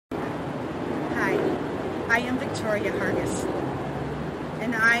I am Victoria Hargis,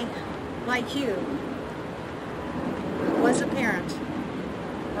 and I, like you, was a parent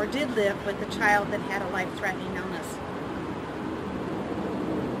or did live with a child that had a life-threatening illness.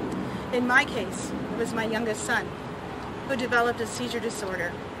 In my case, it was my youngest son who developed a seizure disorder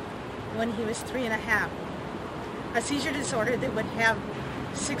when he was 3.5. A seizure disorder that would have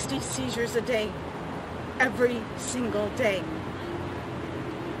 60 seizures a day, every single day.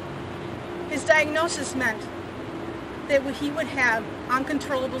 His diagnosis meant that he would have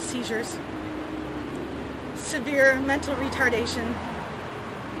uncontrollable seizures, severe mental retardation,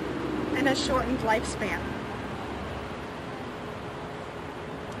 and a shortened lifespan.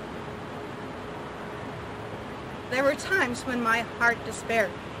 There were times when my heart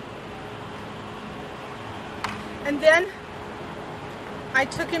despaired. And then I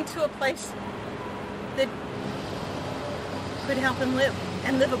took him to a place that could help him live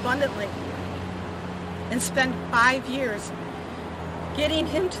and live abundantly, and spent 5 years getting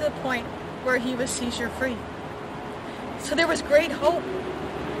him to the point where he was seizure-free. So there was great hope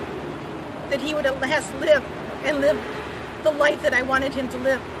that he would at last live and live the life that I wanted him to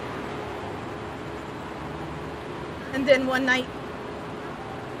live. And then one night,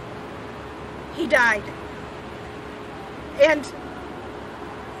 he died. And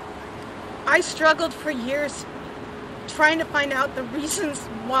I struggled for years trying to find out the reasons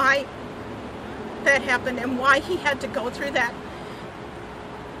why that happened and why he had to go through that.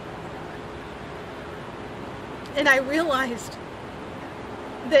 And I realized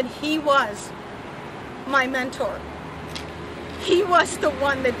that he was my mentor. He was the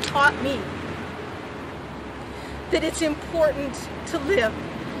one that taught me that it's important to live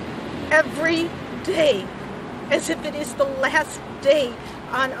every day as if it is the last day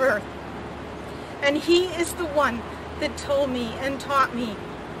on earth. And he is the one that told me and taught me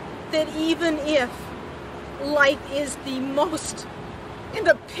that even if life is the most in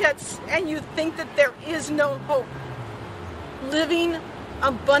the pits and you think that there is no hope, living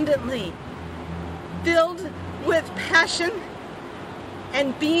abundantly, filled with passion,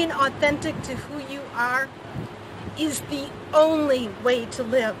 and being authentic to who you are is the only way to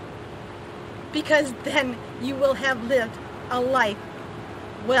live, because then you will have lived a life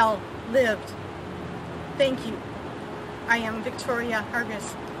well lived. Thank you. I am Victoria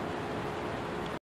Hargis.